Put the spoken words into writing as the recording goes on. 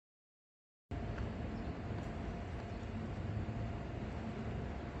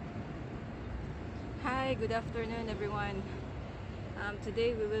Hi, good afternoon everyone.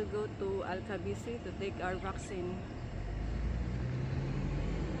 Today we will go to Khabisi to take our vaccine.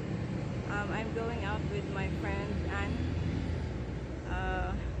 I'm going out with my friend Anne.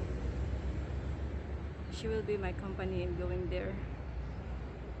 She will be my company in going there.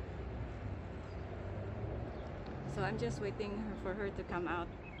 So I'm just waiting for her to come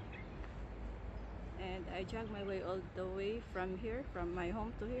out. And I jog my way all the way from here, from my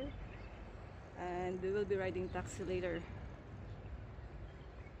home to here. And we will be riding taxi later.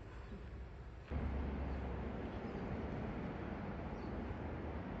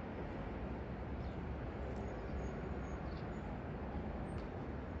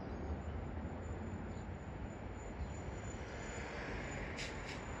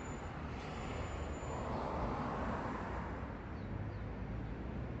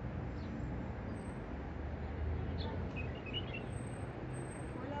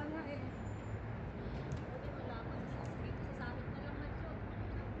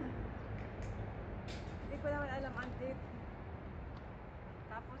 Hindi ko naman alam ang date.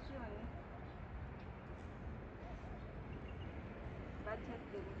 Tapos yun, budget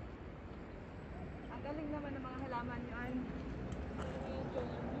din. Ang galing naman ng mga halaman yun.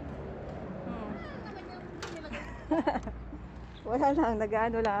 Wala lang,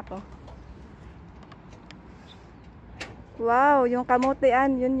 nag-ano lang ako. Wow, yung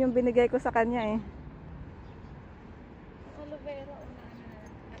kamutian, yun yung binigay ko sa kanya eh. Aloe vera o na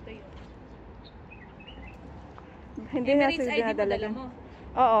yun. Hindi na siya dinadala.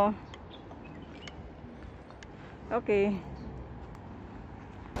 Oo. Okay.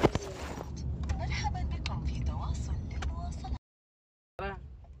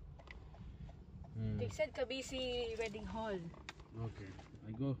 They said Khabisi wedding hall. Okay,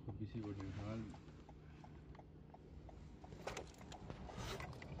 I go Khabisi wedding hall.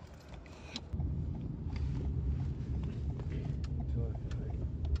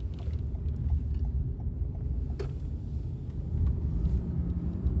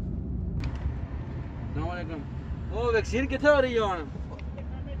 Assalamualaikum. Oh, vaccine किथे हो रही है हुन?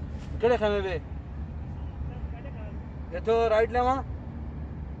 केड़े खाने पे? ये तो राइट लेवा?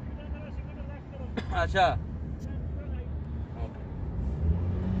 अच्छा।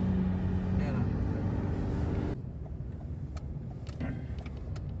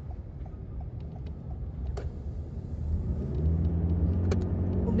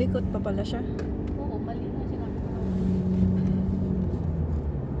 Umikot pa pala siya. Oo, mali na sinabi ko.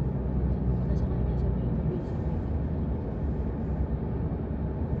 Para sa kanya sabi ko Khabisi.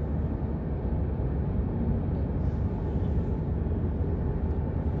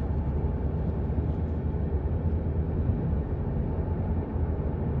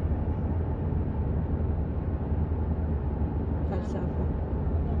 Kalsako.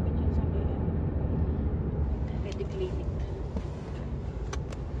 Malapit yun sa Mediclinic.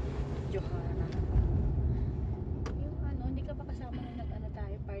 Johara. Yung ano, hindi ka pa kasama na nag-ano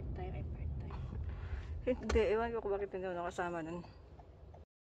tayo, part-time ay part-time. Hindi, ewan ko kung bakit hindi ako nakasama nun.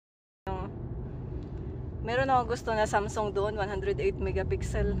 Meron ako gusto na Samsung doon, 108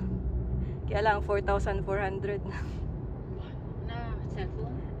 megapixel. Kaya lang 4,400. Na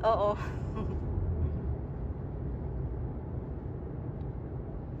cellphone? Oo.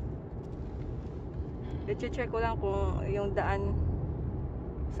 I-check ko lang kung yung daan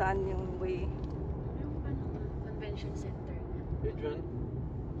saan yung way. Yung ano, convention center. Which one?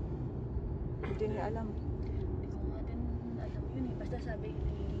 Hindi niya alam. Hindi ko nga din alam yun eh. Basta sabi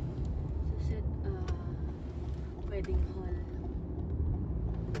ni said wedding hall.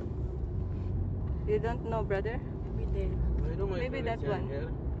 You don't know, brother? Maybe there. I know my Maybe parents that are one.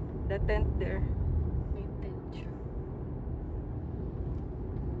 here. The tent there. May tent siya.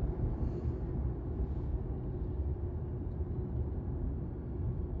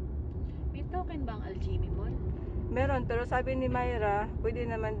 May token bang Aljimi Mall? Meron, pero sabi ni Myra, pwede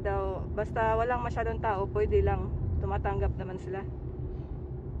naman daw, basta walang masyadong tao, pwede lang. Tumatanggap naman sila.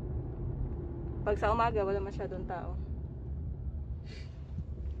 Pag sa umaga, walang masyadong tao.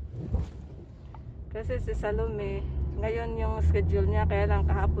 Kasi si Salome, ngayon yung schedule niya, kaya lang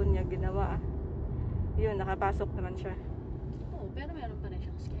kahapon niya ginawa. Yun, nakapasok naman siya. Oo, pero meron pa rin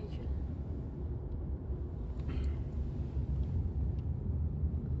siyang schedule.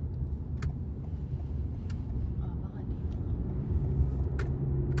 Baka dito.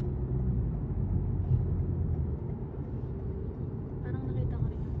 Parang nakita ko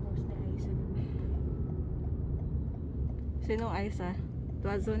rin yung post ni Aiza ng dito. Sinong Aiza?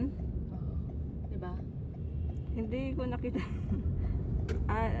 Tuazon? Oo. Diba? Hindi ko nakita.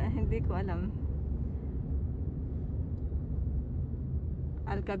 Hindi ko alam.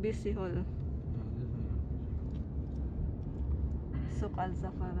 Khabisi Hall. Sukal sa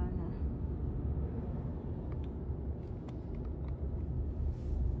Farana.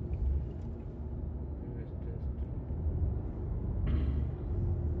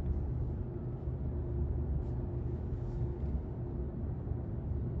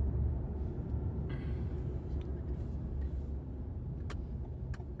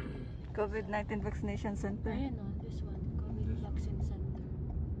 COVID-19 Vaccination Center. Ayan o, this one. COVID Vaccine Center.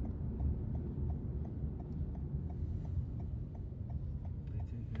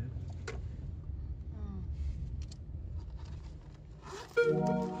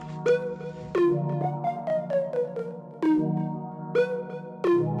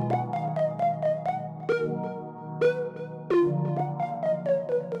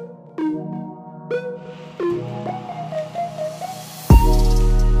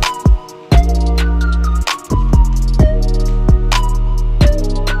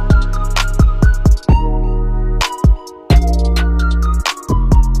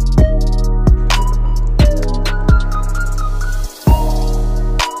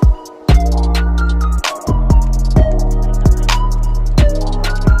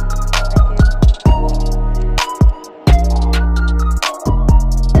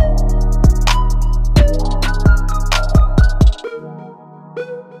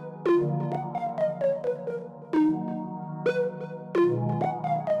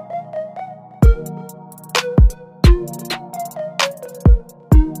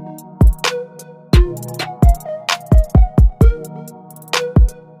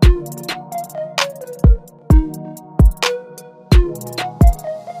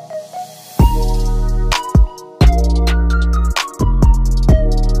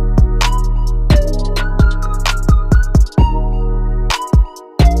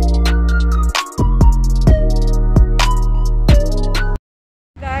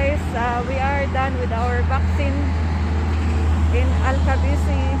 We are done with our vaccine in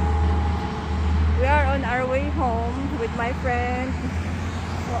Khabisi. We are on our way home with my friend.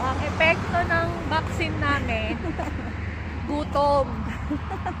 So, ang epekto ng vaccine namin, gutom.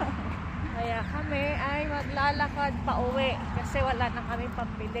 Kaya kami ay maglalakad pa uwi kasi wala na kami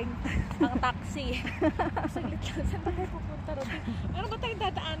pambiling ang taxi. Saglit lang, saan ba tayo pupunta, Ruby? Ano ba tayong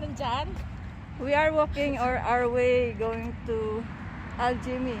dadaanan dyan? We are walking our way going to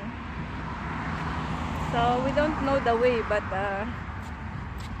Aljimi. So we don't know the way, but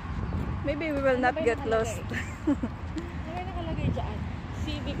maybe we will not get lost. Ano ba nakalagay dyan?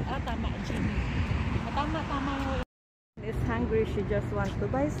 Civic, tama, Jimmy. Tama yung... Is hungry, she just wants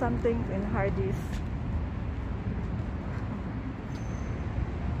to buy something in Hardee's.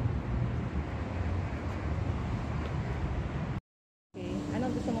 Okay,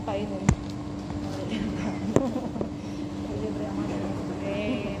 anong gusto mo kainin? Libre ako na.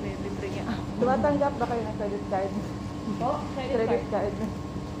 Libre niya. Tumatanggap ba kayo ng credit card? Oh, Credit card.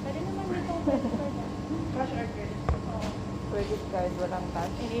 Pwede naman dito ang credit card. Cash or credit? Oo. Credit card, walang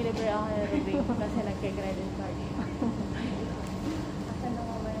cash. Inilibre ako na Ruby kasi nagka-credit card. Asan na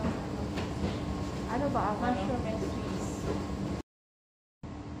ba yung Ano ba ang mushroom and sweets?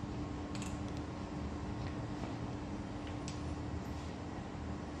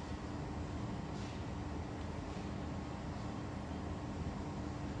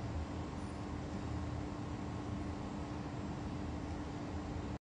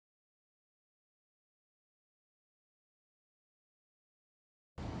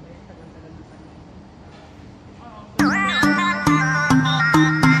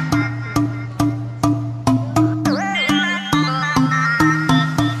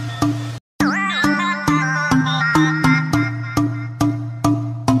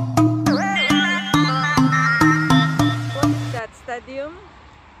 Stadium?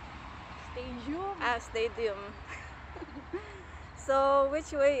 Stadium. So,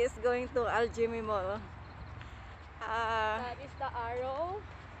 which way is going to Aljimi Mall? That is the arrow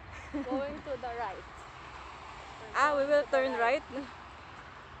going to the right. We will turn right.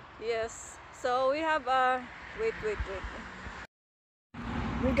 Yes. So, we have wait.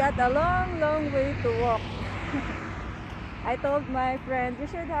 We got a long way to walk. I told my friend, you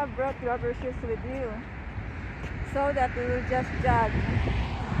should have brought rubber shoes with you, so that we will just jog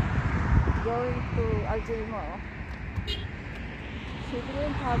going to Aljimi Mall. She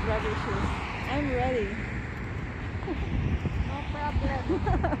didn't have rubber shoes. I'm ready. No problem.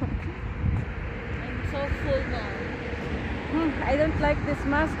 I'm so full now. I don't like this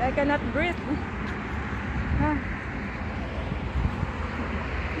mask. I cannot breathe.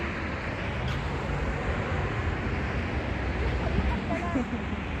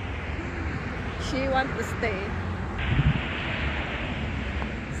 She wants to stay.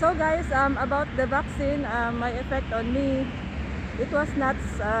 So guys, about the vaccine, my effect on me it was not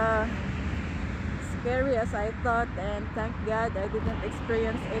scary as I thought, and thank God I didn't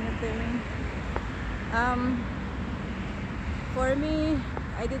experience anything. For me,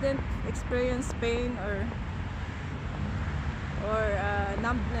 I didn't experience pain or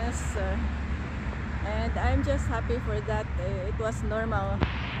numbness, and I'm just happy for that. It was normal.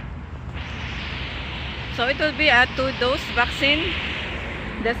 So it will be a 2-dose vaccine.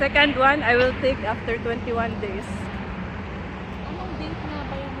 The second one I will take after 21 days. Anong date nga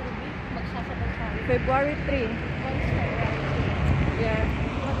ba yung Ruby? Magsasabay tayo. February 3. What's February 3? Yeah.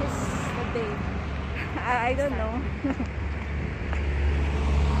 What is the date? I don't know.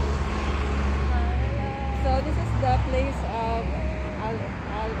 So this is the place of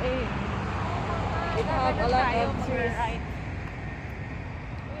Al-Ain. It have a lot of trees. Right.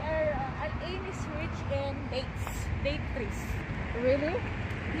 We are, Al-Ain is rich in dates. Date trees. Really?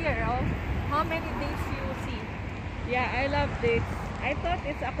 Here, oh. How many dates you see? Yeah, I love dates. I thought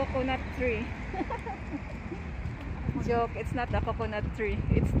it's a coconut tree. Joke, it's not a coconut tree.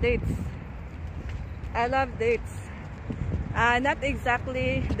 It's dates. I love dates. Not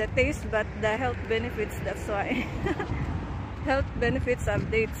exactly the taste, but the health benefits, that's why. Health benefits of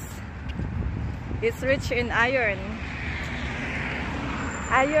dates. It's rich in iron.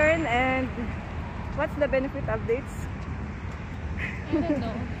 Iron, and what's the benefit of dates? I don't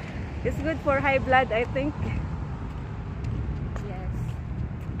know. It's good for high blood, I think. Yes.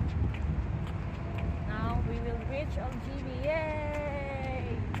 Now we will reach Aljimi.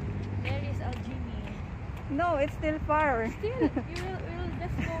 Yay! There is Aljimi. No, it's still far. Still, we will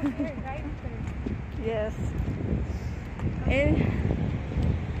just go here, right there. Yes. And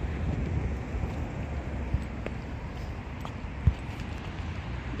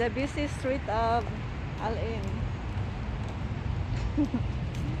the busy street of Al-Ain.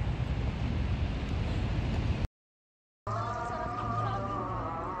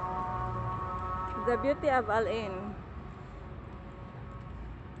 The beauty of Al-Ain.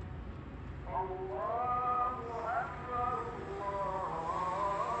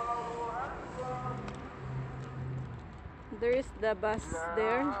 There is the bus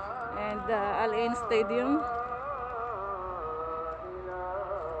there, and the Al-Ain Stadium.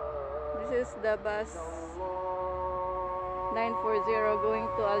 This is the bus 940 going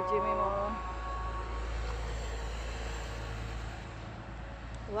to Aljimi Mall.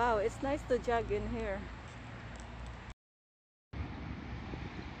 Wow, it's nice to jog in here.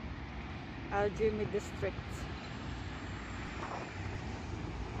 Aljimi district.